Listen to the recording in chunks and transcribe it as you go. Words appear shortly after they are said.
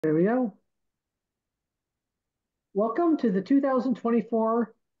There we go. Welcome to the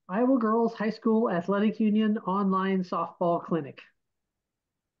 2024 Iowa Girls High School Athletic Union Online Softball Clinic.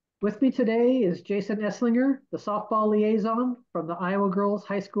 With me today is Jason Esslinger, the softball liaison from the Iowa Girls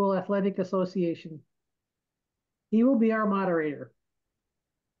High School Athletic Association. He will be our moderator.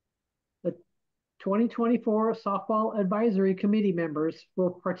 The 2024 Softball Advisory Committee members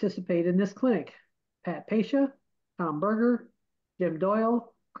will participate in this clinic. Pat Pasha, Tom Berger, Jim Doyle,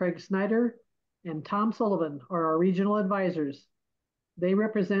 Craig Snyder, and Tom Sullivan are our regional advisors. They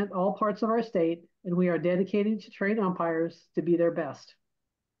represent all parts of our state, and we are dedicated to train umpires to be their best.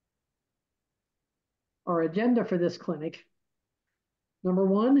 Our agenda for this clinic: number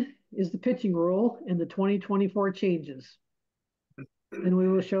one is the pitching rule and the 2024 changes. Then we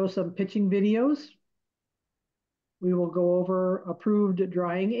will show some pitching videos. We will go over approved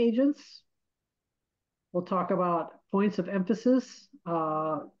drying agents. We'll talk about points of emphasis,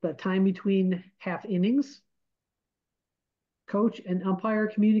 the time between half innings, coach and umpire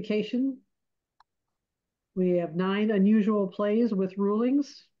communication. We have 9 unusual plays with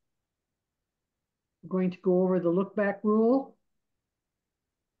rulings. We're going to go over the look back rule.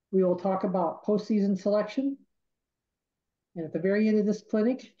 We will talk about postseason selection. And at the very end of this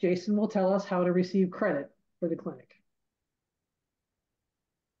clinic, Jason will tell us how to receive credit for the clinic.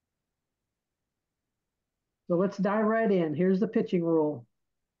 So let's dive right in. Here's the pitching rule.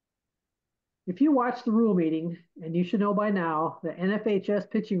 If you watched the rule meeting, and you should know by now, the NFHS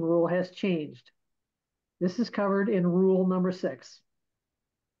pitching rule has changed. This is covered in rule number 6.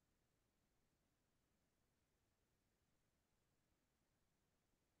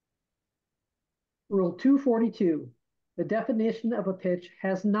 Rule 242, the definition of a pitch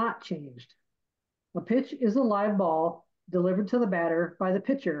has not changed. A pitch is a live ball delivered to the batter by the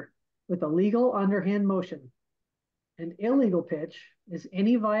pitcher with a legal underhand motion. An illegal pitch is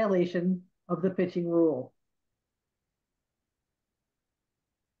any violation of the pitching rule.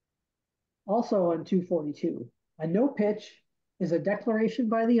 Also on 242, a no pitch is a declaration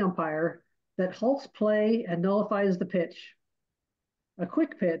by the umpire that halts play and nullifies the pitch. A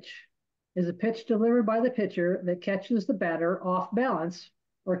quick pitch is a pitch delivered by the pitcher that catches the batter off balance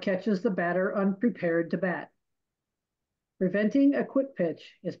or catches the batter unprepared to bat. Preventing a quick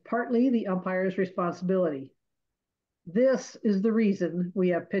pitch is partly the umpire's responsibility. This is the reason we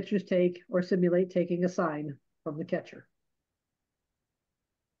have pitchers take or simulate taking a sign from the catcher.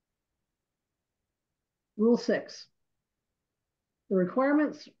 Rule 6. The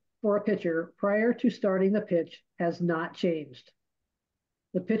requirements for a pitcher prior to starting the pitch has not changed.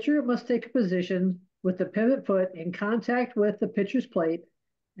 The pitcher must take a position with the pivot foot in contact with the pitcher's plate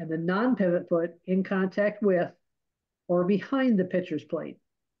and the non-pivot foot in contact with or behind the pitcher's plate.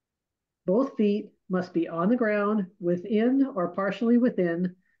 Both feet must be on the ground within or partially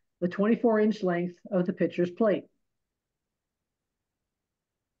within the 24-inch length of the pitcher's plate.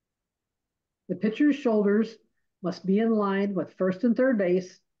 The pitcher's shoulders must be in line with first and third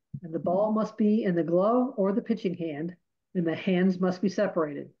base, and the ball must be in the glove or the pitching hand, and the hands must be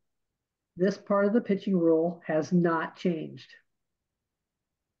separated. This part of the pitching rule has not changed.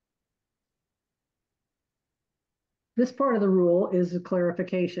 This part of the rule is a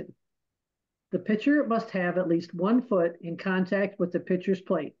clarification. The pitcher must have at least 1 foot in contact with the pitcher's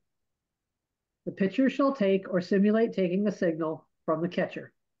plate. The pitcher shall take or simulate taking a signal from the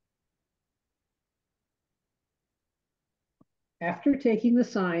catcher. After taking the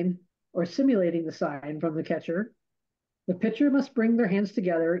sign or simulating the sign from the catcher, the pitcher must bring their hands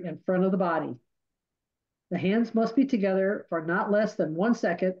together in front of the body. The hands must be together for not less than 1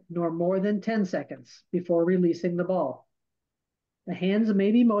 second nor more than 10 seconds before releasing the ball. The hands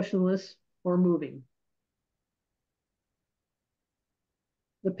may be motionless or moving.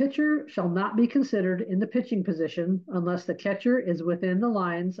 The pitcher shall not be considered in the pitching position unless the catcher is within the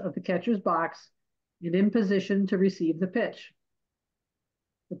lines of the catcher's box and in position to receive the pitch.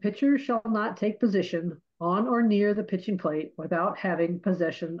 The pitcher shall not take position on or near the pitching plate without having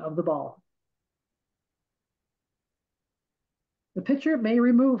possession of the ball. The pitcher may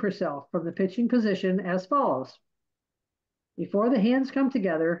remove herself from the pitching position as follows. Before the hands come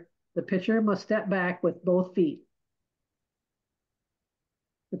together, the pitcher must step back with both feet.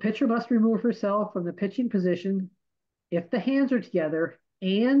 The pitcher must remove herself from the pitching position if the hands are together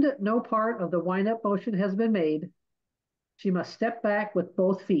and no part of the wind-up motion has been made. She must step back with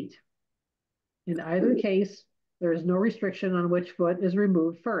both feet. In either case, there is no restriction on which foot is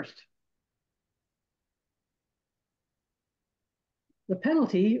removed first. The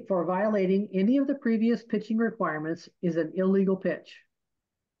penalty for violating any of the previous pitching requirements is an illegal pitch.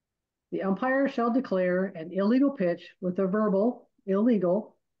 The umpire shall declare an illegal pitch with a verbal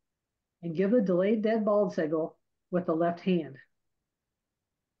illegal and give the delayed dead ball signal with the left hand.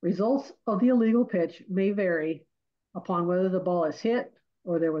 Results of the illegal pitch may vary upon whether the ball is hit,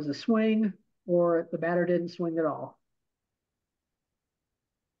 or there was a swing, or the batter didn't swing at all.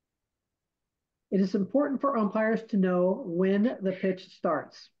 It is important for umpires to know when the pitch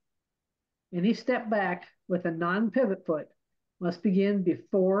starts. Any step back with a non-pivot foot must begin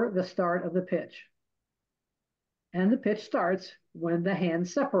before the start of the pitch. And the pitch starts when the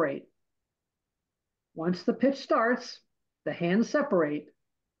hands separate. Once the pitch starts, the hands separate.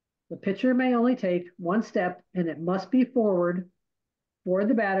 The pitcher may only take one step, and it must be forward for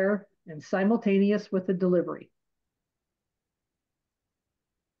the batter and simultaneous with the delivery.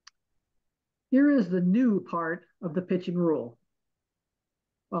 Here is the new part of the pitching rule.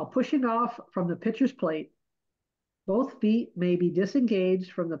 While pushing off from the pitcher's plate, both feet may be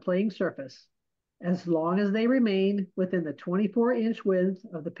disengaged from the playing surface as long as they remain within the 24-inch width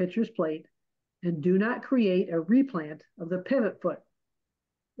of the pitcher's plate and do not create a replant of the pivot foot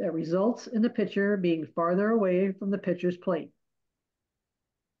that results in the pitcher being farther away from the pitcher's plate.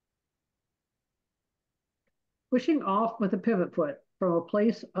 Pushing off with a pivot foot from a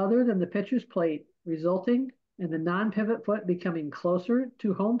place other than the pitcher's plate, resulting in the non-pivot foot becoming closer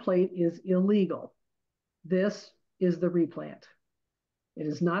to home plate, is illegal. This is the replant. It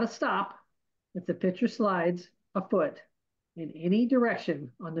is not a stop if the pitcher slides a foot in any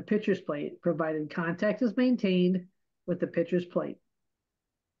direction on the pitcher's plate, provided contact is maintained with the pitcher's plate.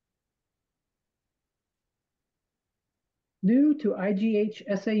 New to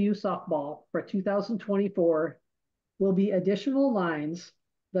IGHSAU softball for 2024 will be additional lines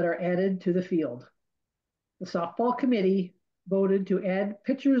that are added to the field. The softball committee voted to add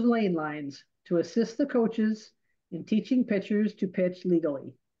pitchers' lane lines to assist the coaches in teaching pitchers to pitch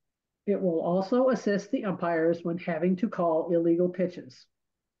legally. It will also assist the umpires when having to call illegal pitches.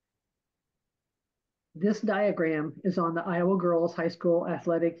 This diagram is on the Iowa Girls High School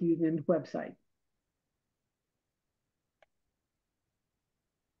Athletic Union website.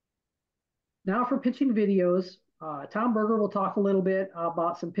 Now for pitching videos, Tom Berger will talk a little bit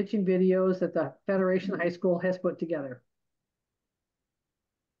about some pitching videos that the Federation High School has put together.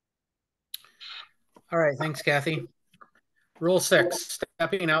 All right, thanks, Kathy. Rule 6,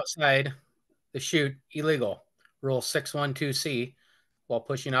 stepping outside the chute, illegal. Rule 612C, while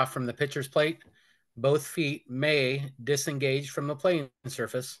pushing off from the pitcher's plate, both feet may disengage from the playing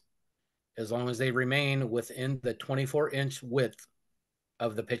surface as long as they remain within the 24-inch width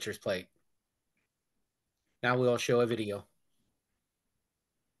of the pitcher's plate. Now we'll show a video.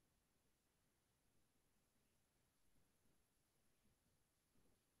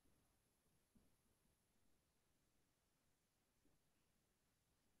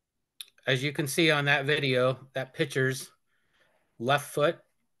 As you can see on that video, that pitcher's left foot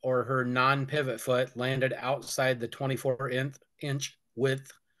or her non-pivot foot landed outside the 24-inch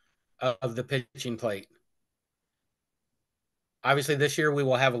width of the pitching plate. Obviously, this year we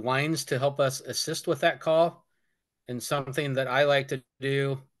will have lines to help us assist with that call. And something that I like to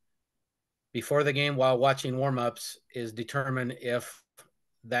do before the game while watching warm-ups is determine if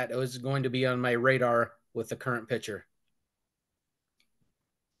that is going to be on my radar with the current pitcher.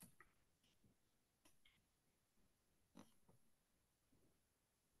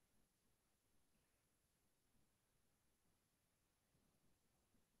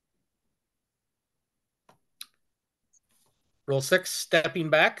 Rule 6, stepping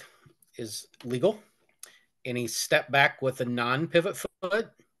back is legal. Any step back with a non-pivot foot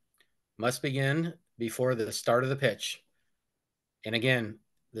must begin before the start of the pitch. And again,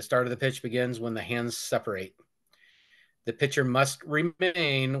 the start of the pitch begins when the hands separate. The pitcher must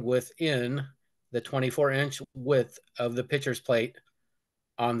remain within the 24-inch width of the pitcher's plate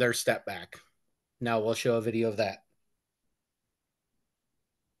on their step back. Now we'll show a video of that.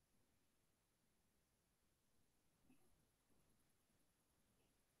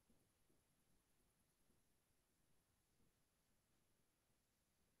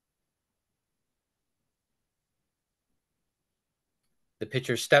 The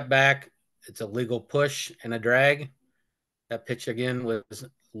pitcher step back, it's a legal push and a drag. That pitch again was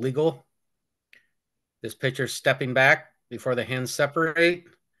legal. This pitcher stepping back before the hands separate.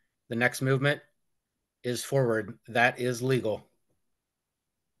 The next movement is forward. That is legal.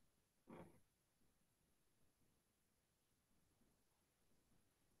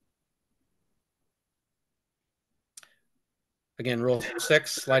 Again, rule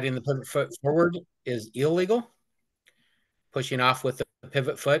 6, sliding the pivot foot forward is illegal. Pushing off with the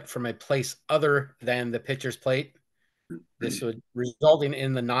pivot foot from a place other than the pitcher's plate. This would resulting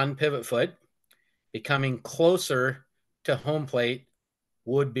in the non-pivot foot becoming closer to home plate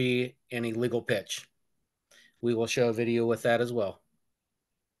would be an illegal pitch. We will show a video with that as well.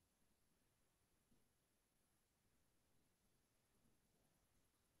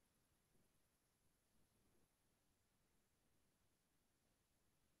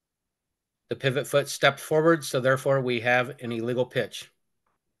 The pivot foot stepped forward, so therefore we have an illegal pitch.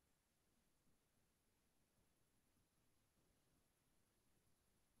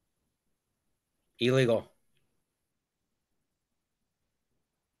 Illegal.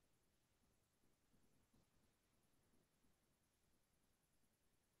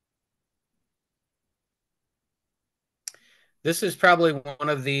 This is probably one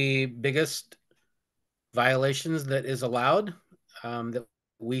of the biggest violations that is allowed that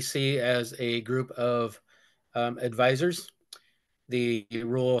we see as a group of advisors. The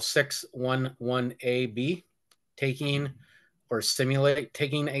rule 611AB, taking or simulate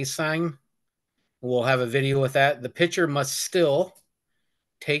taking a sign. We'll have a video with that. The pitcher must still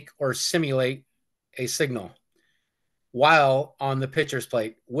take or simulate a signal while on the pitcher's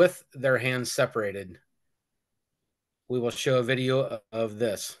plate with their hands separated. We will show a video of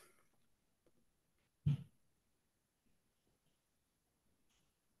this.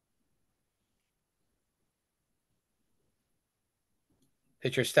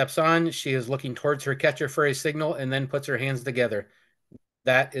 Pitcher steps on. She is looking towards her catcher for a signal and then puts her hands together.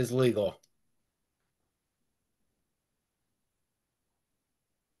 That is legal.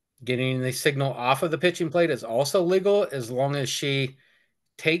 Getting the signal off of the pitching plate is also legal as long as she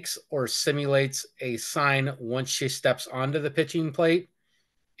takes or simulates a sign once she steps onto the pitching plate.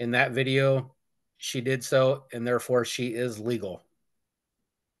 In that video, she did so, and therefore she is legal.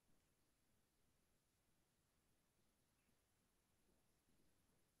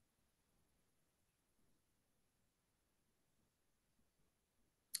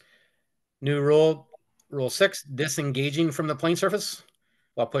 New rule, rule 6, disengaging from the playing surface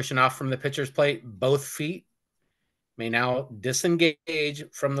while pushing off from the pitcher's plate. Both feet may now disengage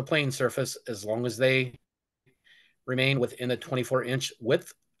from the playing surface as long as they remain within the 24-inch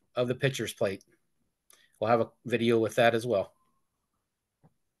width of the pitcher's plate. We'll have a video with that as well.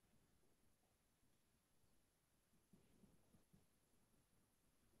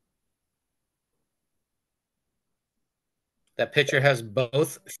 That pitcher has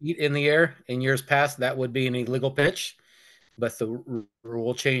both feet in the air. In years past, that would be an illegal pitch, but the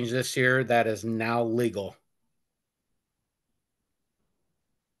rule change this year, that is now legal.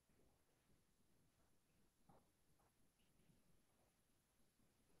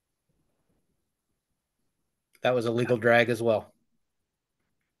 That was a legal drag as well.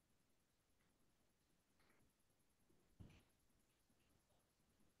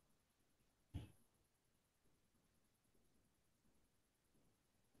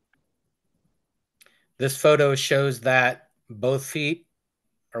 This photo shows that both feet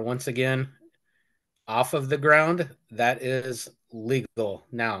are once again off of the ground. That is legal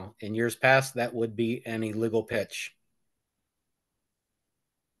now. In years past, that would be an illegal pitch.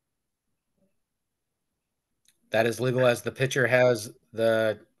 That is legal as the pitcher has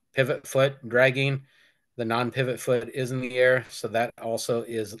the pivot foot dragging. The non-pivot foot is in the air, so that also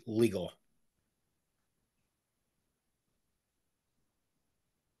is legal.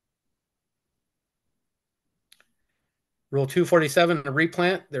 Rule 247, a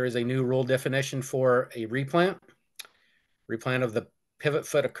replant. There is a new rule definition for a replant. Replant of the pivot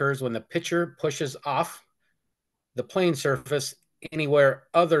foot occurs when the pitcher pushes off the playing surface anywhere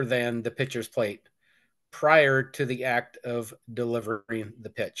other than the pitcher's plate prior to the act of delivering the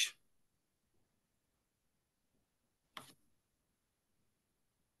pitch.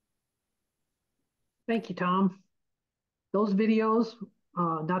 Thank you, Tom. Those videos,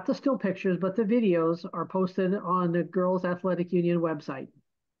 not the still pictures, but the videos are posted on the Girls Athletic Union website.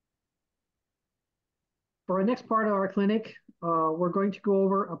 For our next part of our clinic, we're going to go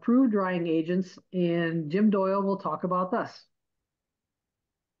over approved drying agents, and Jim Doyle will talk about this.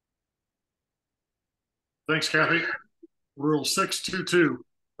 Thanks, Kathy. Rule 622,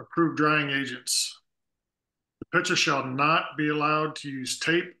 approved drying agents. The pitcher shall not be allowed to use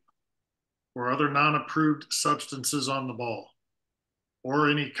tape or other non-approved substances on the ball, or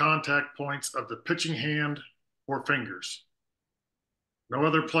any contact points of the pitching hand or fingers. No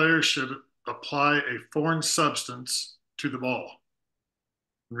other player should apply a foreign substance to the ball.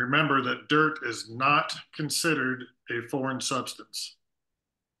 Remember that dirt is not considered a foreign substance.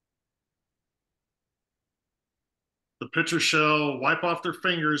 The pitcher shall wipe off their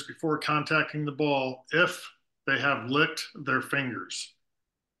fingers before contacting the ball if they have licked their fingers.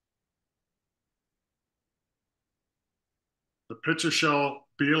 The pitcher shall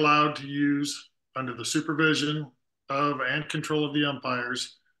be allowed to use, under the supervision of and control of the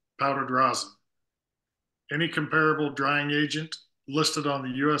umpires, powdered rosin. Any comparable drying agent listed on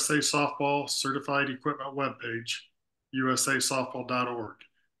the USA Softball Certified Equipment webpage, usasoftball.org.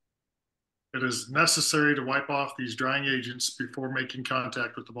 It is necessary to wipe off these drying agents before making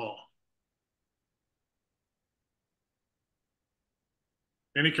contact with the ball.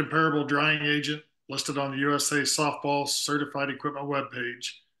 Any comparable drying agent listed on the USA Softball Certified Equipment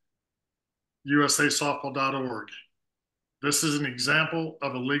webpage, usasoftball.org. This is an example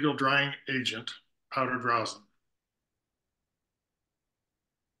of a legal drying agent, powdered rosin.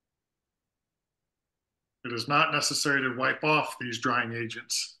 It is not necessary to wipe off these drying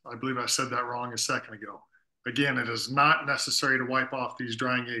agents. I believe I said that wrong a second ago. Again, it is not necessary to wipe off these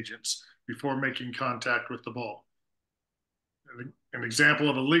drying agents before making contact with the ball. An example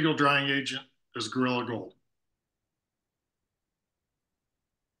of a legal drying agent is Gorilla Gold.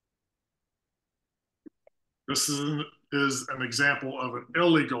 This is an example of an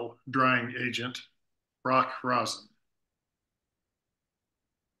illegal drying agent, rock rosin.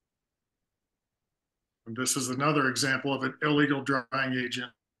 And this is another example of an illegal drying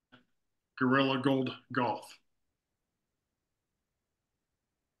agent, Gorilla Gold Golf.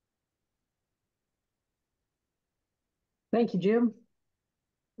 Thank you, Jim.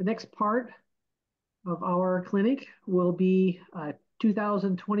 The next part of our clinic will be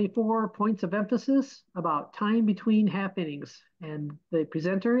 2024 points of emphasis about time between half innings. And the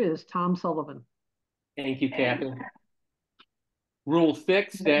presenter is Tom Sullivan. Thank you, Kathy. Rule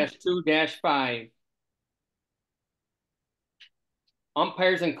 6-2-5.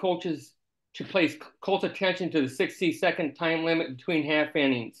 Umpires and coaches should place close attention to the 60-second time limit between half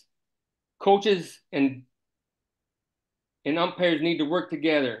innings. Coaches and umpires need to work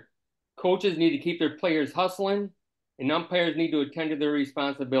together. Coaches need to keep their players hustling, and umpires need to attend to their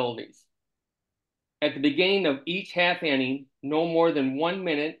responsibilities. At the beginning of each half inning, no more than 1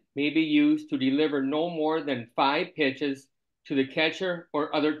 minute may be used to deliver no more than 5 pitches to the catcher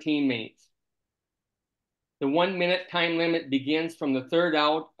or other teammates. The 1 minute time limit begins from the third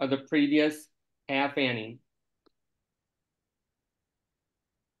out of the previous half inning.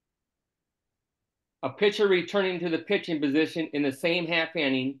 A pitcher returning to the pitching position in the same half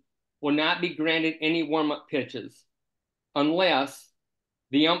inning will not be granted any warm-up pitches unless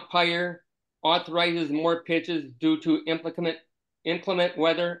the umpire authorizes more pitches due to inclement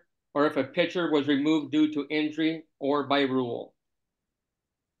weather or if a pitcher was removed due to injury or by rule.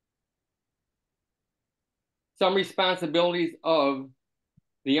 Some responsibilities of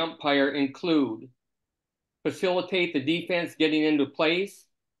the umpire include facilitate the defense getting into place,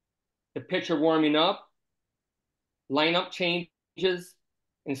 the pitcher warming up, lineup changes,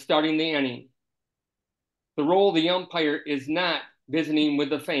 and starting the inning. The role of the umpire is not visiting with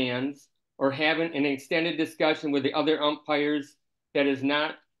the fans or having an extended discussion with the other umpires that is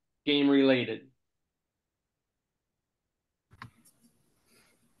not game related.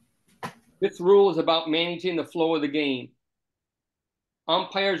 This rule is about managing the flow of the game.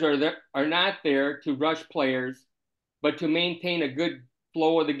 Umpires are not there to rush players, but to maintain a good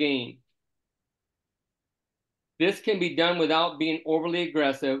flow of the game. This can be done without being overly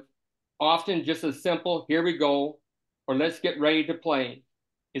aggressive, often just a simple, here we go, or let's get ready to play,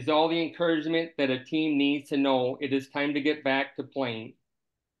 is all the encouragement that a team needs to know it is time to get back to playing.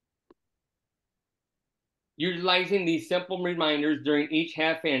 Utilizing these simple reminders during each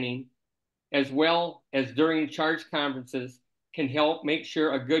half inning, as well as during charge conferences, can help make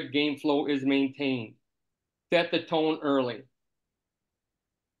sure a good game flow is maintained. Set the tone early.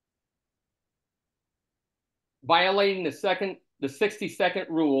 Violating the 60-second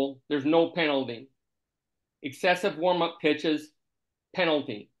rule, there's no penalty. Excessive warm-up pitches,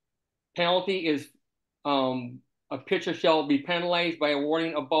 penalty. Penalty is a pitcher shall be penalized by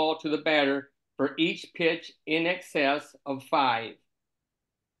awarding a ball to the batter for each pitch in excess of 5.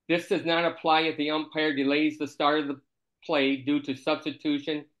 This does not apply if the umpire delays the start of the play due to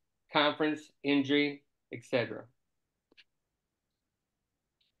substitution, conference, injury, etc.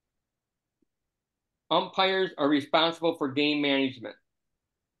 Umpires are responsible for game management.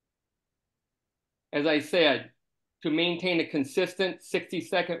 As I said, to maintain a consistent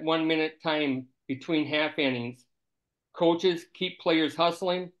 60-second 1 minute time between half innings, coaches keep players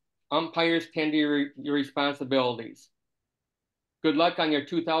hustling, umpires tend to your responsibilities. Good luck on your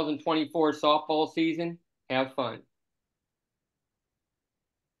 2024 softball season. Have fun.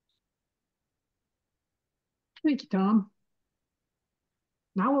 Thank you, Tom.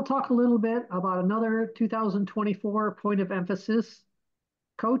 Now we'll talk a little bit about another 2024 point of emphasis,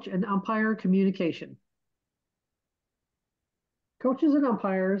 coach and umpire communication. Coaches and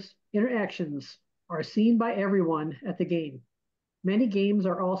umpires' interactions are seen by everyone at the game. Many games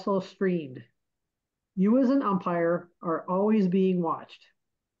are also streamed. You as an umpire are always being watched.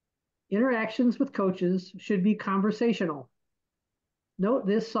 Interactions with coaches should be conversational. Note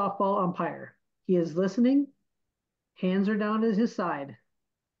this softball umpire. He is listening. Hands are down at his side.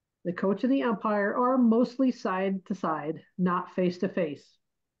 The coach and the umpire are mostly side to side, not face to face.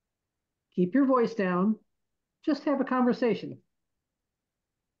 Keep your voice down. Just have a conversation.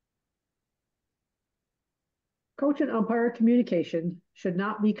 Coach and umpire communication should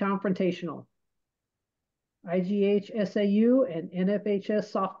not be confrontational. IGHSAU and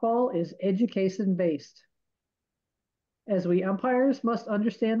NFHS softball is education based. As we umpires must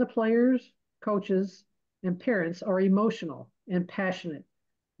understand the players, coaches, and parents are emotional and passionate,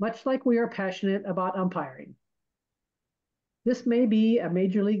 much like we are passionate about umpiring. This may be a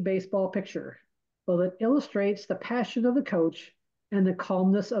Major League Baseball picture, but it illustrates the passion of the coach and the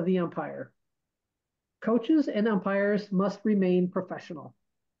calmness of the umpire. Coaches and umpires must remain professional.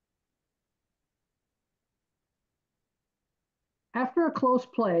 After a close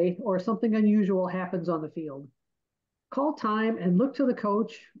play or something unusual happens on the field, call time and look to the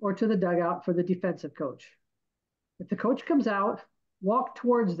coach or to the dugout for the defensive coach. If the coach comes out, walk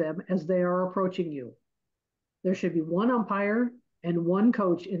towards them as they are approaching you. There should be one umpire and one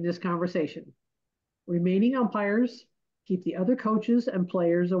coach in this conversation. Remaining umpires keep the other coaches and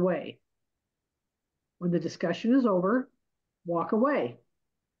players away. When the discussion is over, walk away.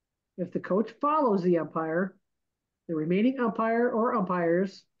 If the coach follows the umpire, the remaining umpire or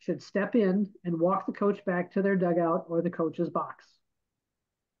umpires should step in and walk the coach back to their dugout or the coach's box.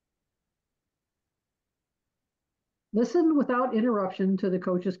 Listen without interruption to the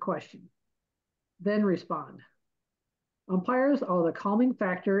coach's question, then respond. Umpires are the calming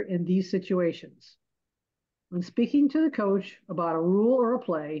factor in these situations. When speaking to the coach about a rule or a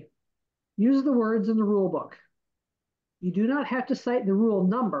play, use the words in the rule book. You do not have to cite the rule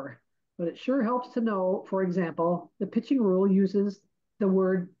number, but it sure helps to know, for example, the pitching rule uses the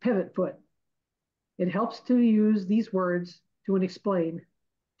word pivot foot. It helps to use these words to explain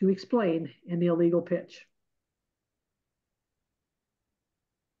an illegal pitch.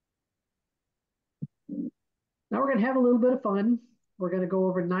 Now we're going to have a little bit of fun. We're going to go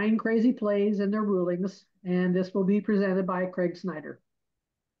over 9 crazy plays and their rulings, and this will be presented by Craig Snyder.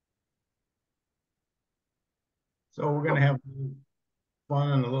 So we're going to have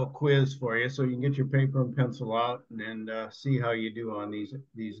fun and a little quiz for you, so you can get your paper and pencil out and see how you do on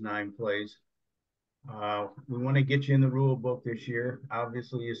these 9 plays. We want to get you in the rule book this year.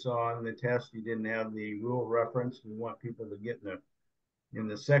 Obviously, you saw on the test you didn't have the rule reference. We want people to get in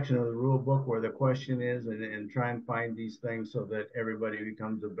the section of the rule book where the question is and try and find these things so that everybody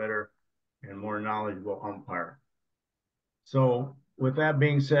becomes a better and more knowledgeable umpire. So with that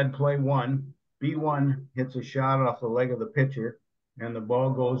being said, play 1. B1 hits a shot off the leg of the pitcher and the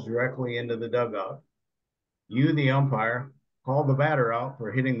ball goes directly into the dugout. You, the umpire, call the batter out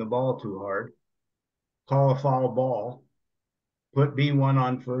for hitting the ball too hard. Call a foul ball. Put B1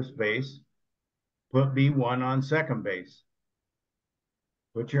 on first base. Put B1 on second base.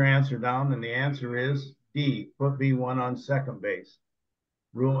 Put your answer down, and the answer is D, put B1 on second base.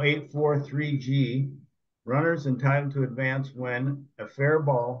 Rule 843G, runners entitled to advance when a fair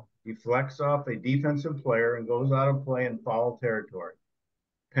ball deflects off a defensive player and goes out of play in foul territory.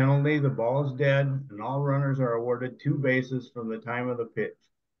 Penalty, the ball is dead, and all runners are awarded 2 bases from the time of the pitch.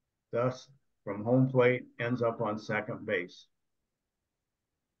 Thus, from home plate, ends up on second base.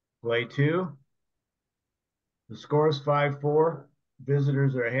 Play 2. The score is 5-4.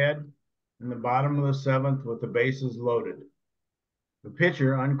 Visitors are ahead in the bottom of the 7th with the bases loaded. The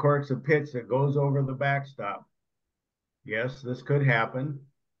pitcher uncorks a pitch that goes over the backstop. Yes, this could happen.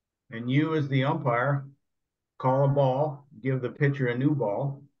 And you, as the umpire, call a ball, give the pitcher a new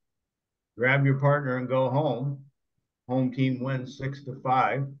ball, grab your partner and go home. Home team wins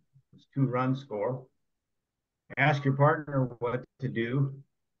 6-5. It's 2-run score. Ask your partner what to do,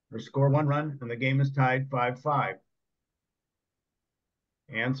 or score 1 run and the game is tied 5-5.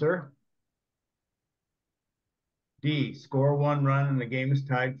 Answer? D, score 1 run and the game is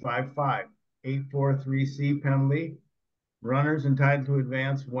tied 5-5. 843C penalty. Runners entitled to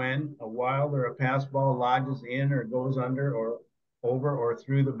advance when a wild or a pass ball lodges in or goes under or over or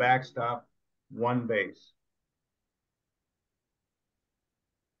through the backstop, 1 base.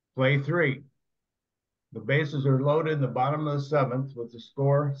 Play 3. The bases are loaded in the bottom of the 7th with the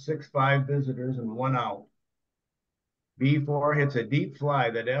score 6-5 visitors and 1 out. B4 hits a deep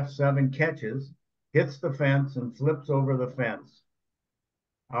fly that F7 catches, hits the fence, and flips over the fence.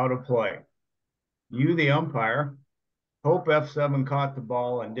 Out of play. You, the umpire, hope F7 caught the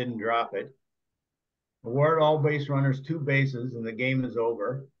ball and didn't drop it. Award all base runners 2 bases and the game is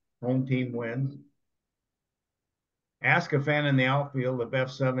over. Home team wins. Ask a fan in the outfield if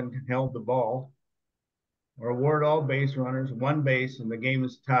F7 held the ball. Or award all base runners 1 base and the game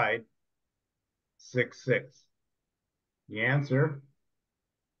is tied 6-6. The answer,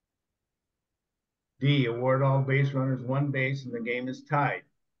 D, award all base runners 1 base and the game is tied.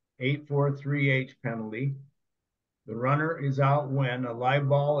 8-4-3H penalty. The runner is out when a live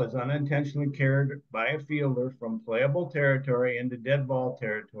ball is unintentionally carried by a fielder from playable territory into dead ball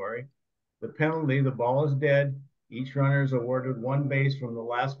territory. The penalty, the ball is dead. Each runner is awarded 1 base from the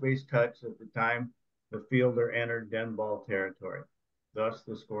last base touch at the time the fielder entered dead ball territory. Thus,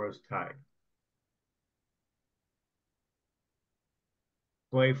 the score is tied.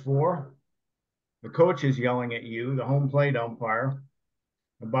 Play 4. The coach is yelling at you, the home plate umpire,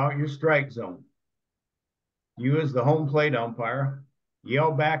 about your strike zone. You, as the home plate umpire,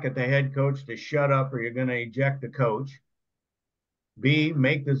 yell back at the head coach to shut up or you're going to eject the coach. B,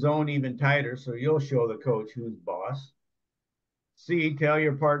 make the zone even tighter so you'll show the coach who's boss. C, tell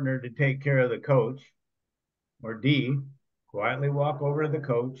your partner to take care of the coach. Or D, quietly walk over to the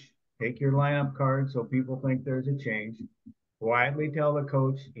coach, take your lineup card so people think there's a change. Quietly tell the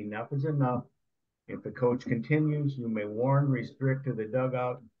coach enough is enough. If the coach continues, you may warn, restrict to the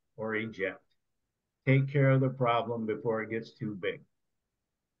dugout, or eject. Take care of the problem before it gets too big.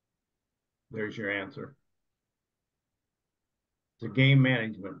 There's your answer. It's a game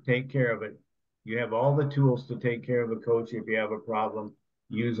management. Take care of it. You have all the tools to take care of a coach if you have a problem.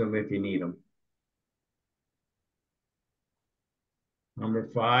 Use them if you need them. Number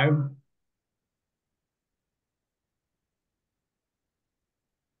 5.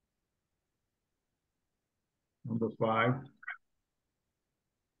 Number 5.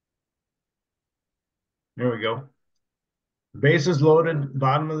 There we go. Bases loaded,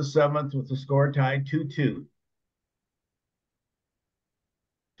 bottom of the 7th with the score tied 2-2.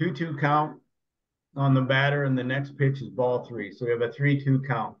 2-2 count on the batter, and the next pitch is ball 3. So we have a 3-2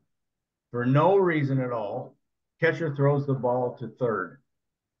 count. For no reason at all, catcher throws the ball to third.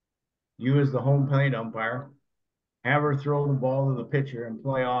 You, as the home plate umpire, have her throw the ball to the pitcher and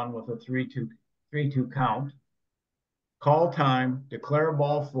play on with a 3-2 count. Call time, declare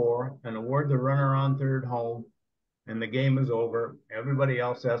ball 4, and award the runner on third home, and the game is over. Everybody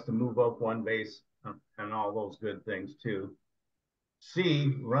else has to move up 1 base and all those good things too.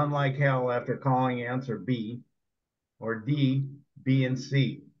 C, run like hell after calling answer B. Or D, B and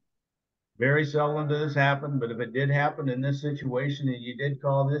C. Very seldom does this happen, but if it did happen in this situation and you did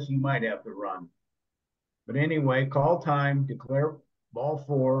call this, you might have to run. But anyway, call time, declare ball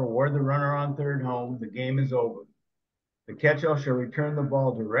 4, award the runner on third home, the game is over. The catcher shall return the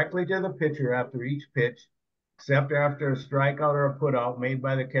ball directly to the pitcher after each pitch, except after a strikeout or a putout made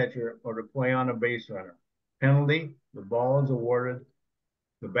by the catcher or to play on a base runner. Penalty, the ball is awarded,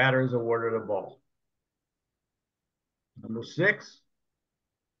 the batter is awarded a ball. Number 6,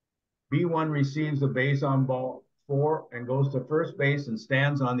 B1 receives the base on ball 4 and goes to first base and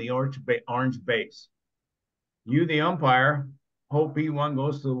stands on the orange base. You, the umpire, hope B1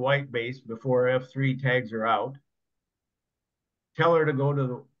 goes to the white base before F3 tags her out. Tell her to go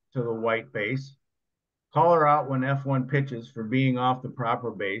to the white base. Call her out when F1 pitches for being off the proper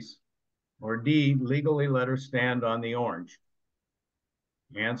base. Or D, legally let her stand on the orange.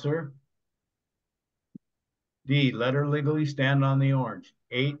 Answer, D, let her legally stand on the orange.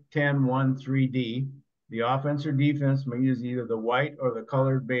 8-10-1-3D. The offense or defense may use either the white or the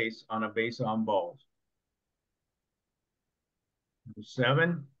colored base on a base on balls. Number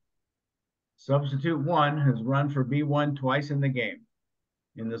 7, substitute 1 has run for B1 twice in the game.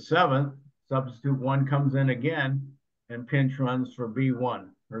 In the 7th, substitute 1 comes in again and pinch runs for B1,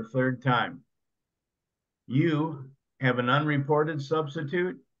 her 3rd time. You have an unreported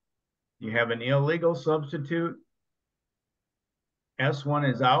substitute. You have an illegal substitute.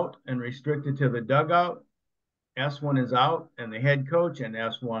 S1 is out and restricted to the dugout. S1 is out and the head coach and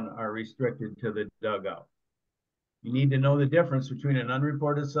S1 are restricted to the dugout. You need to know the difference between an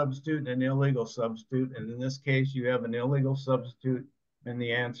unreported substitute and an illegal substitute. And in this case, you have an illegal substitute, and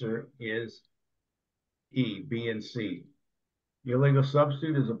the answer is E, B, and C. The illegal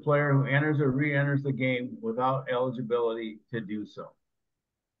substitute is a player who enters or re-enters the game without eligibility to do so.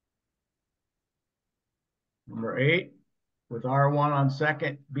 Number 8, with R1 on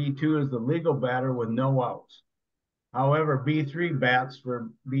second, B2 is the legal batter with no outs. However, B3 bats for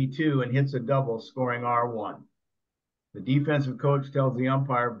B2 and hits a double, scoring R1. The defensive coach tells the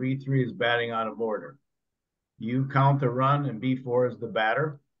umpire B3 is batting out of order. You count the run and B4 is the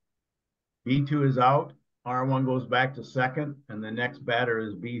batter. B2 is out. R1 goes back to second, and the next batter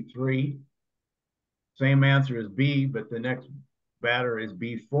is B3. Same answer as B, but the next batter is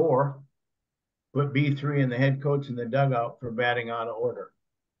B4. Put B3 and the head coach in the dugout for batting out of order.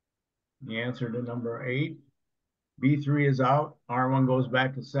 The answer to number 8. B3 is out. R1 goes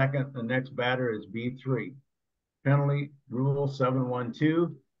back to second. The next batter is B3. Penalty rule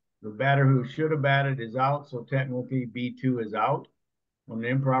 712. The batter who should have batted is out, so technically B2 is out. When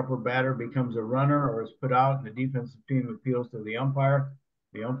an improper batter becomes a runner or is put out and the defensive team appeals to the umpire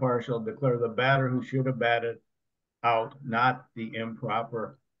shall declare the batter who should have batted out, not the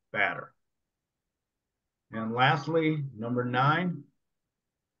improper batter. And lastly, number 9,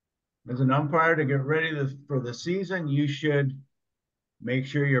 as an umpire, to get ready for the season, you should make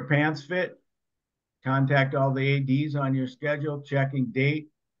sure your pants fit, contact all the ADs on your schedule, checking date,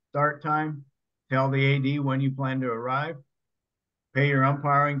 start time, tell the AD when you plan to arrive, pay your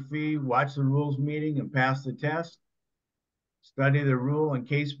umpiring fee, watch the rules meeting and pass the test, study the rule and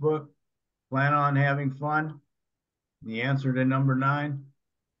case book, plan on having fun. The answer to number 9,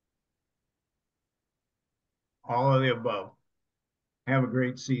 all of the above. Have a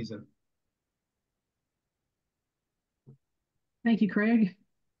great season. Thank you, Craig.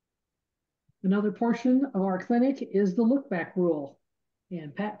 Another portion of our clinic is the look back rule.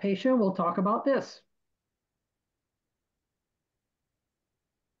 And Pat Pasha will talk about this.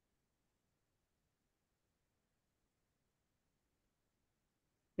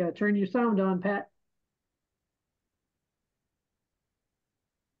 Gotta turn your sound on, Pat.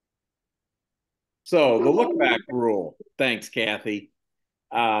 So the look back rule. Thanks, Kathy.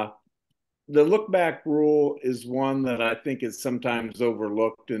 The look back rule is one that I think is sometimes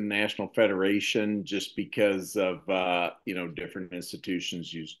overlooked in National Federation just because of different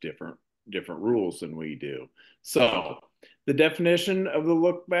institutions use different rules than we do. So the definition of the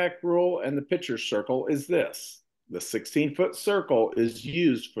look back rule and the pitcher circle is this. The 16-foot circle is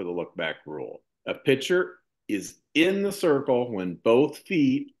used for the look back rule. A pitcher is in the circle when both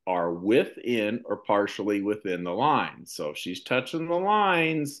feet are within or partially within the line. So if she's touching the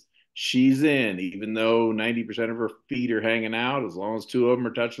lines, she's in. Even though 90% of her feet are hanging out, as long as 2 of them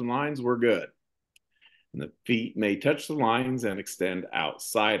are touching lines, we're good. And the feet may touch the lines and extend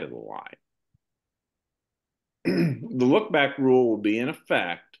outside of the line. The look back rule will be in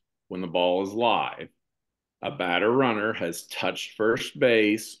effect when the ball is live. A batter runner has touched first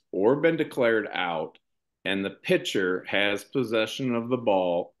base or been declared out, and the pitcher has possession of the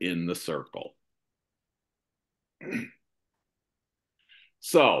ball in the circle.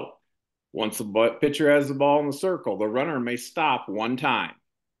 So, once the pitcher has the ball in the circle, the runner may stop one time,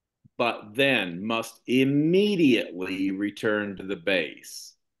 but then must immediately return to the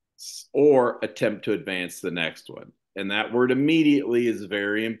base or attempt to advance the next one. And that word immediately is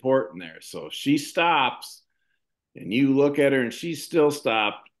very important there. So if she stops and you look at her and she's still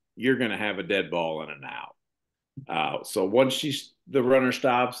stopped, you're going to have a dead ball and an out. So once the runner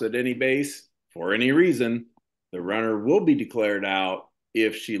stops at any base for any reason, the runner will be declared out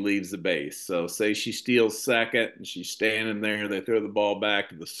if she leaves the base. So say she steals second and she's standing there, they throw the ball back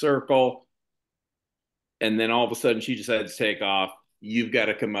to the circle, and then all of a sudden she decides to take off. You've got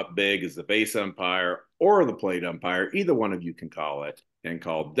to come up big as the base umpire or the plate umpire, either one of you can call it, and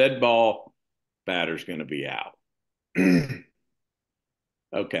call dead ball. Batter's going to be out.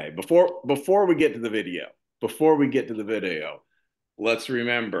 Okay, before we get to the video, let's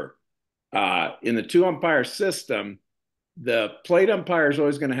remember, in the 2-umpire system, the plate umpire is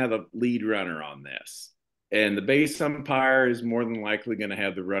always going to have a lead runner on this. And the base umpire is more than likely going to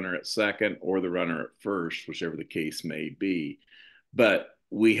have the runner at second or the runner at first, whichever the case may be. But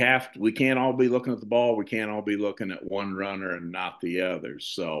we can't all be looking at the ball. We can't all be looking at one runner and not the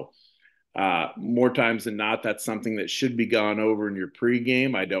others. So more times than not, that's something that should be gone over in your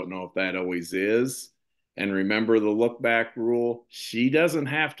pregame. I don't know if that always is. And remember the look back rule. She doesn't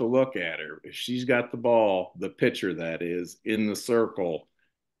have to look at her. If she's got the ball, the pitcher that is, in the circle,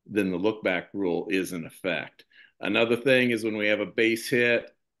 then the look back rule is in effect. Another thing is when we have a base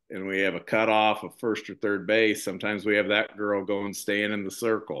hit and we have a cutoff of first or third base, sometimes we have that girl going staying in the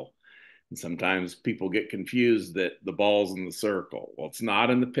circle. And sometimes people get confused that the ball's in the circle. Well, it's not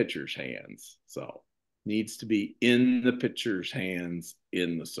in the pitcher's hands. So it needs to be in the pitcher's hands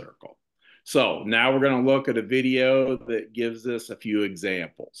in the circle. So now we're going to look at a video that gives us a few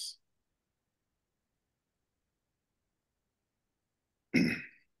examples.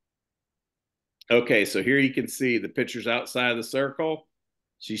 Okay, so here you can see the pitcher's outside of the circle.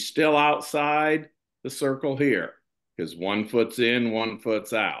 She's still outside the circle here because 1 foot's in, 1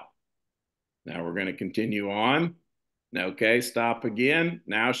 foot's out. Now we're going to continue on. Okay, stop again.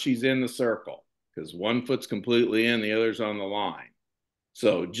 Now she's in the circle because 1 foot's completely in, the other's on the line.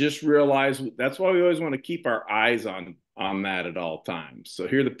 So just realize that's why we always want to keep our eyes on that at all times. So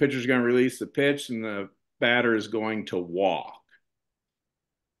here the pitcher's going to release the pitch and the batter is going to walk.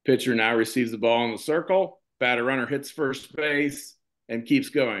 Pitcher now receives the ball in the circle. Batter runner hits first base and keeps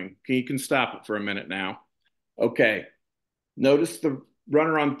going. You can stop it for a minute now. Okay. Notice the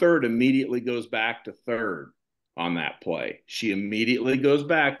runner on third immediately goes back to third on that play. She immediately goes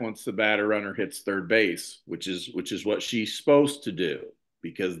back once the batter runner hits third base, which is what she's supposed to do,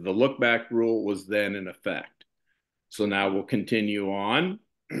 because the look back rule was then in effect. So now we'll continue on.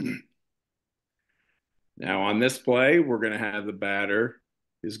 Now on this play, we're going to have the batter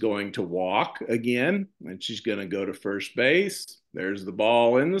is going to walk again, and she's going to go to first base. There's the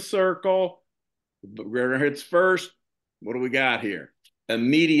ball in the circle. The runner hits first. What do we got here?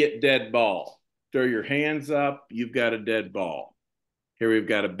 Immediate dead ball. Throw your hands up. You've got a dead ball. Here we've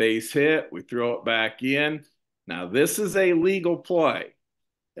got a base hit. We throw it back in. Now this is a legal play.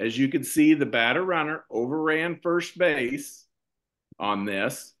 As you can see, the batter runner overran first base on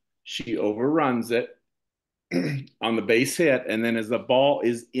this. She overruns it on the base hit. And then as the ball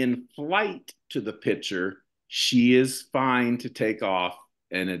is in flight to the pitcher, she is fine to take off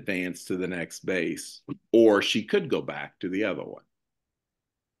and advance to the next base, or she could go back to the other one.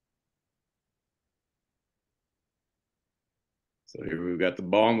 So here we've got the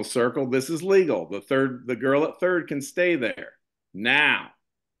ball in the circle. This is legal. The girl at third can stay there. Now,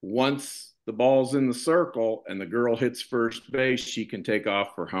 once the ball's in the circle and the girl hits first base, she can take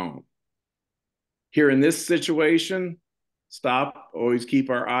off for home. Here in this situation, stop, always keep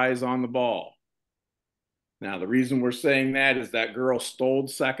our eyes on the ball. Now, the reason we're saying that is that girl stole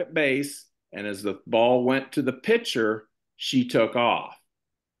second base, and as the ball went to the pitcher, she took off.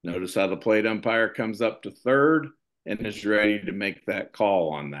 Notice how the plate umpire comes up to third and is ready to make that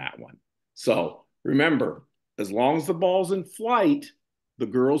call on that one. So remember, as long as the ball's in flight, the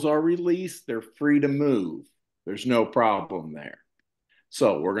girls are released, they're free to move. There's no problem there.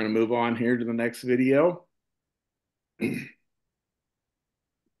 So we're going to move on here to the next video.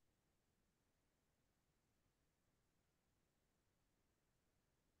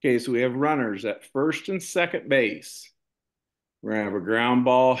 Okay, so we have runners at first and second base. We're going to have a ground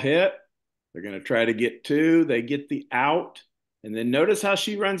ball hit. They're going to try to get two. They get the out. And then notice how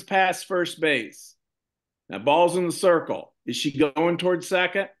she runs past first base. Now, ball's in the circle. Is she going towards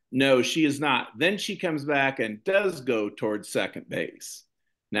second? No, she is not. Then she comes back and does go towards second base.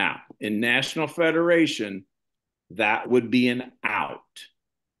 Now, in National Federation, that would be an out.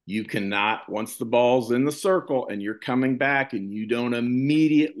 You cannot, once the ball's in the circle and you're coming back and you don't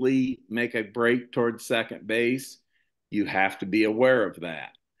immediately make a break towards second base, you have to be aware of that.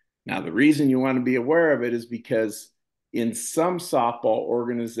 Now, the reason you want to be aware of it is because in some softball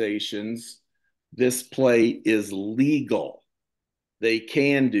organizations, this play is legal. They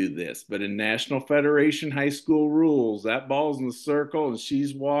can do this, but in National Federation high school rules, that ball's in the circle and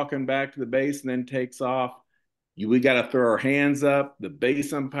she's walking back to the base and then takes off. We got to throw our hands up. The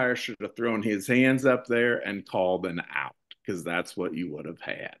base umpire should have thrown his hands up there and called an out, because that's what you would have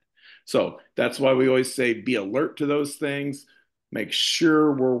had. So that's why we always say be alert to those things. Make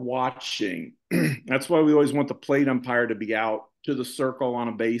sure we're watching. That's why we always want the plate umpire to be out to the circle on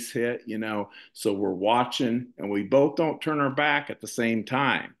a base hit, so we're watching and we both don't turn our back at the same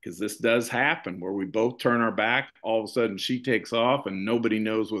time, because this does happen where we both turn our back. All of a sudden she takes off and nobody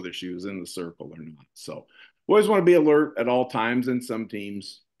knows whether she was in the circle or not. So we always want to be alert at all times, and some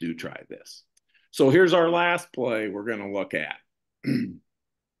teams do try this. So here's our last play we're going to look at.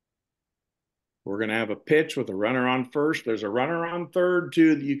 We're going to have a pitch with a runner on first. There's a runner on third,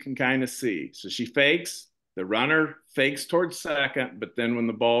 too, that you can kind of see. So she fakes. The runner fakes towards second, but then when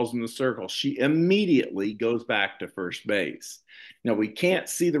the ball's in the circle, she immediately goes back to first base. Now, we can't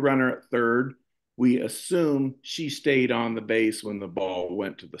see the runner at third. We assume she stayed on the base when the ball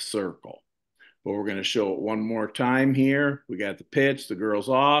went to the circle. But we're going to show it one more time here. We got the pitch. The girl's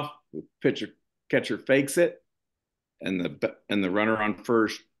off. The catcher fakes it, and the runner on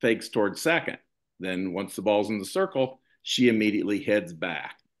first fakes towards second. Then once the ball's in the circle, she immediately heads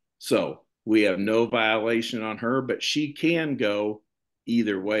back. So we have no violation on her, but she can go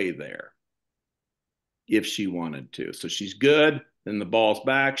either way there if she wanted to. So she's good. Then the ball's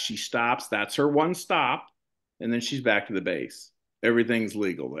back. She stops. That's her one stop. And then she's back to the base. Everything's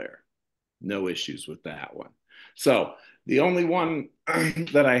legal there. No issues with that one. So the only one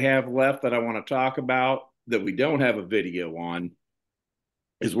that I have left that I want to talk about that we don't have a video on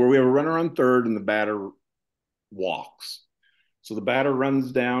is where we have a runner on third and the batter walks. So the batter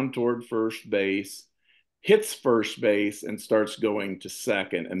runs down toward first base, hits first base, and starts going to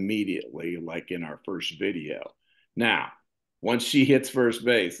second immediately, like in our first video. Now, Once she hits first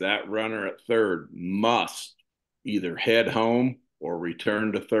base, that runner at third must either head home or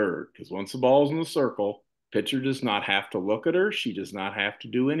return to third, because once the ball's in the circle, pitcher does not have to look at her. She does not have to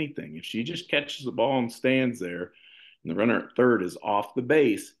do anything. If she just catches the ball and stands there, and the runner at third is off the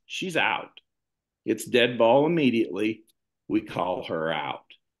base, she's out. It's dead ball immediately. We call her out.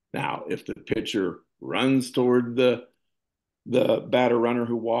 Now, if the pitcher runs toward the batter runner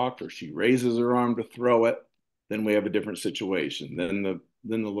who walked, or she raises her arm to throw it, then we have a different situation. Then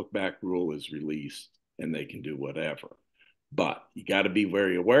the look back rule is released and they can do whatever. But you got to be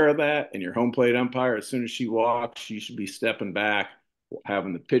very aware of that. And your home plate umpire, as soon as she walks, you should be stepping back,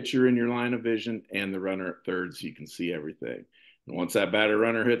 having the pitcher in your line of vision and the runner at third so you can see everything. And once that batter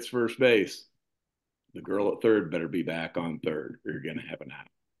runner hits first base, the girl at third better be back on third or you're going to have an out.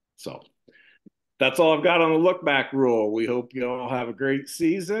 So that's all I've got on the look back rule. We hope you all have a great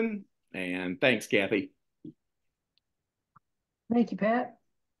season. And thanks, Kathy. Thank you, Pat.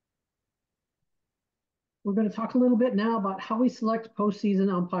 We're going to talk a little bit now about how we select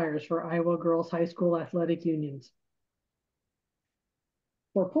postseason umpires for Iowa Girls High School athletic unions.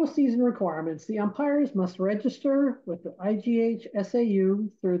 For postseason requirements, the umpires must register with the IGHSAU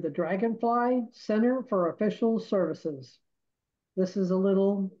through the Dragonfly Center for Official Services. This is a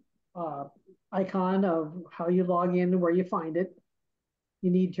little icon of how you log in to where you find it.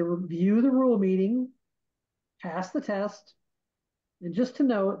 You need to review the rule meeting, pass the test, and just to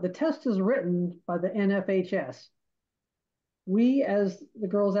note, the test is written by the NFHS. We, as the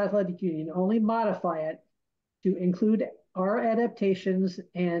Girls Athletic Union, only modify it to include our adaptations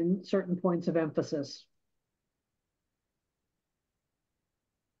and certain points of emphasis.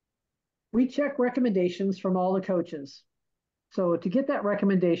 We check recommendations from all the coaches. So to get that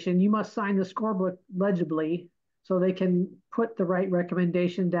recommendation, you must sign the scorebook legibly so they can put the right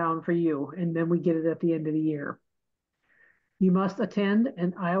recommendation down for you, and then we get it at the end of the year. You must attend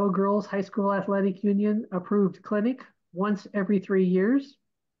an Iowa Girls High School Athletic Union approved clinic once every 3 years.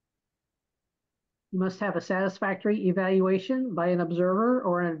 You must have a satisfactory evaluation by an observer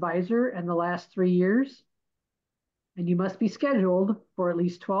or an advisor in the last 3 years. And you must be scheduled for at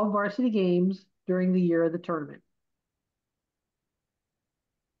least 12 varsity games during the year of the tournament.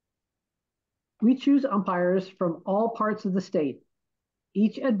 We choose umpires from all parts of the state.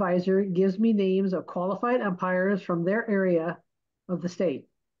 Each advisor gives me names of qualified umpires from their area of the state.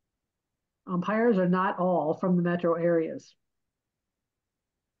 Umpires are not all from the metro areas.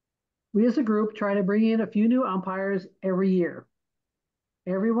 We as a group try to bring in a few new umpires every year.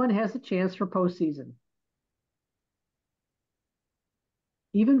 Everyone has a chance for postseason.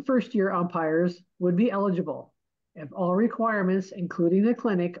 Even first-year umpires would be eligible if all requirements, including the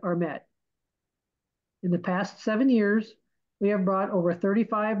clinic, are met. In the past 7 years, we have brought over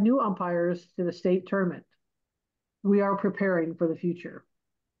 35 new umpires to the state tournament. We are preparing for the future.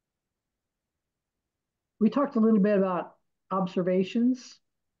 We talked a little bit about observations.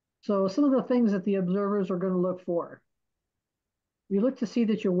 So some of the things that the observers are going to look for. We look to see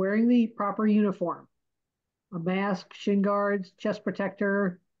that you're wearing the proper uniform, a mask, shin guards, chest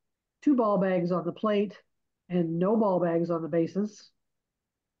protector, 2 ball bags on the plate, and no ball bags on the bases.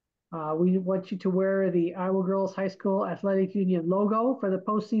 We want you to wear the Iowa Girls High School Athletic Union logo for the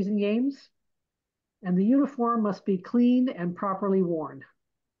postseason games, and the uniform must be clean and properly worn.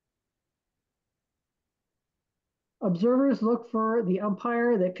 Observers look for the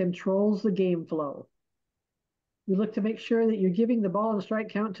umpire that controls the game flow. We look to make sure that you're giving the ball and strike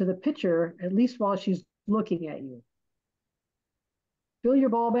count to the pitcher, at least while she's looking at you. Fill your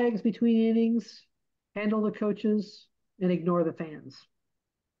ball bags between innings, handle the coaches, and ignore the fans.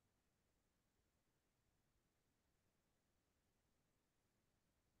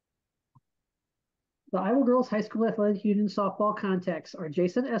 The Iowa Girls High School Athletic Union softball contacts are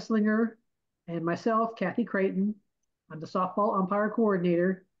Jason Esslinger and myself, Kathy Creighton. I'm the softball umpire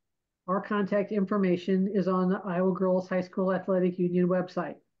coordinator. Our contact information is on the Iowa Girls High School Athletic Union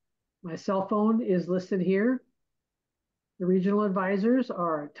website. My cell phone is listed here. The regional advisors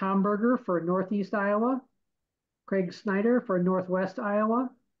are Tom Berger for Northeast Iowa, Craig Snyder for Northwest Iowa,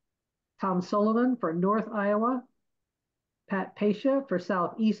 Tom Sullivan for North Iowa, Pat Pasha for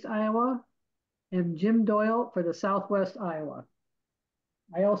Southeast Iowa, and Jim Doyle for the Southwest Iowa.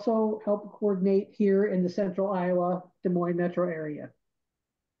 I also help coordinate here in the Central Iowa, Des Moines metro area.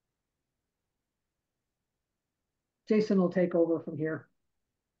 Jason will take over from here.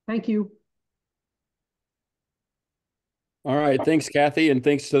 Thank you. All right, thanks, Kathy, and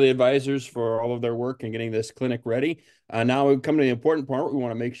thanks to the advisors for all of their work in getting this clinic ready. Now we come to the important part. We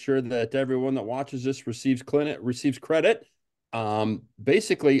want to make sure that everyone that watches this receives credit.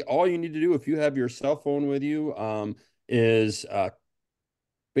 Basically, all you need to do if you have your cell phone with you, is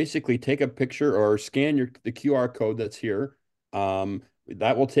basically take a picture or scan the QR code that's here.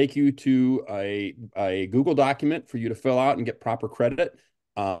 That will take you to a Google document for you to fill out and get proper credit.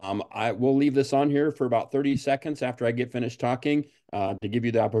 I will leave this on here for about 30 seconds after I get finished talking to give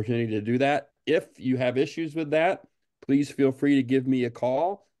you the opportunity to do that. If you have issues with that, please feel free to give me a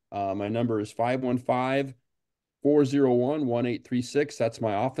call. My number is 515-401-1836. That's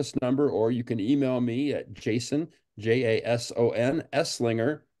my office number, or you can email me at Jason, Jason,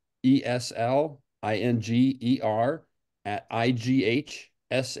 Eslinger, ESLINGER at IGHSAU.org,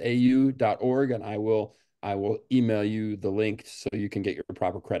 and I will email you the link so you can get your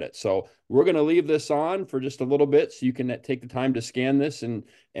proper credit. So we're going to leave this on for just a little bit so you can take the time to scan this, and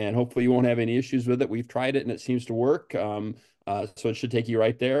hopefully you won't have any issues with it. We've tried it and it seems to work. So it should take you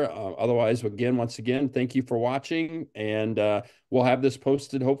right there. Otherwise, once again, thank you for watching, and we'll have this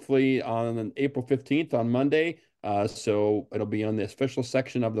posted hopefully on April 15th on Monday. So it'll be on the official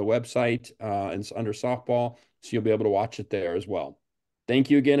section of the website and it's under softball, so you'll be able to watch it there as well.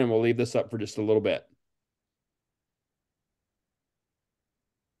 Thank you again, and we'll leave this up for just a little bit.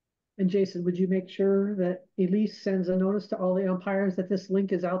 And Jason, would you make sure that Elise sends a notice to all the umpires that this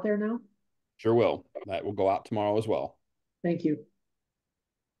link is out there now? Sure will. That will go out tomorrow as well. Thank you.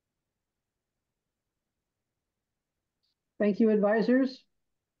 Thank you, advisors,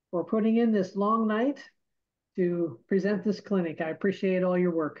 for putting in this long night to present this clinic. I appreciate all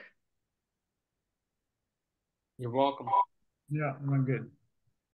your work. You're welcome. Yeah, I'm good.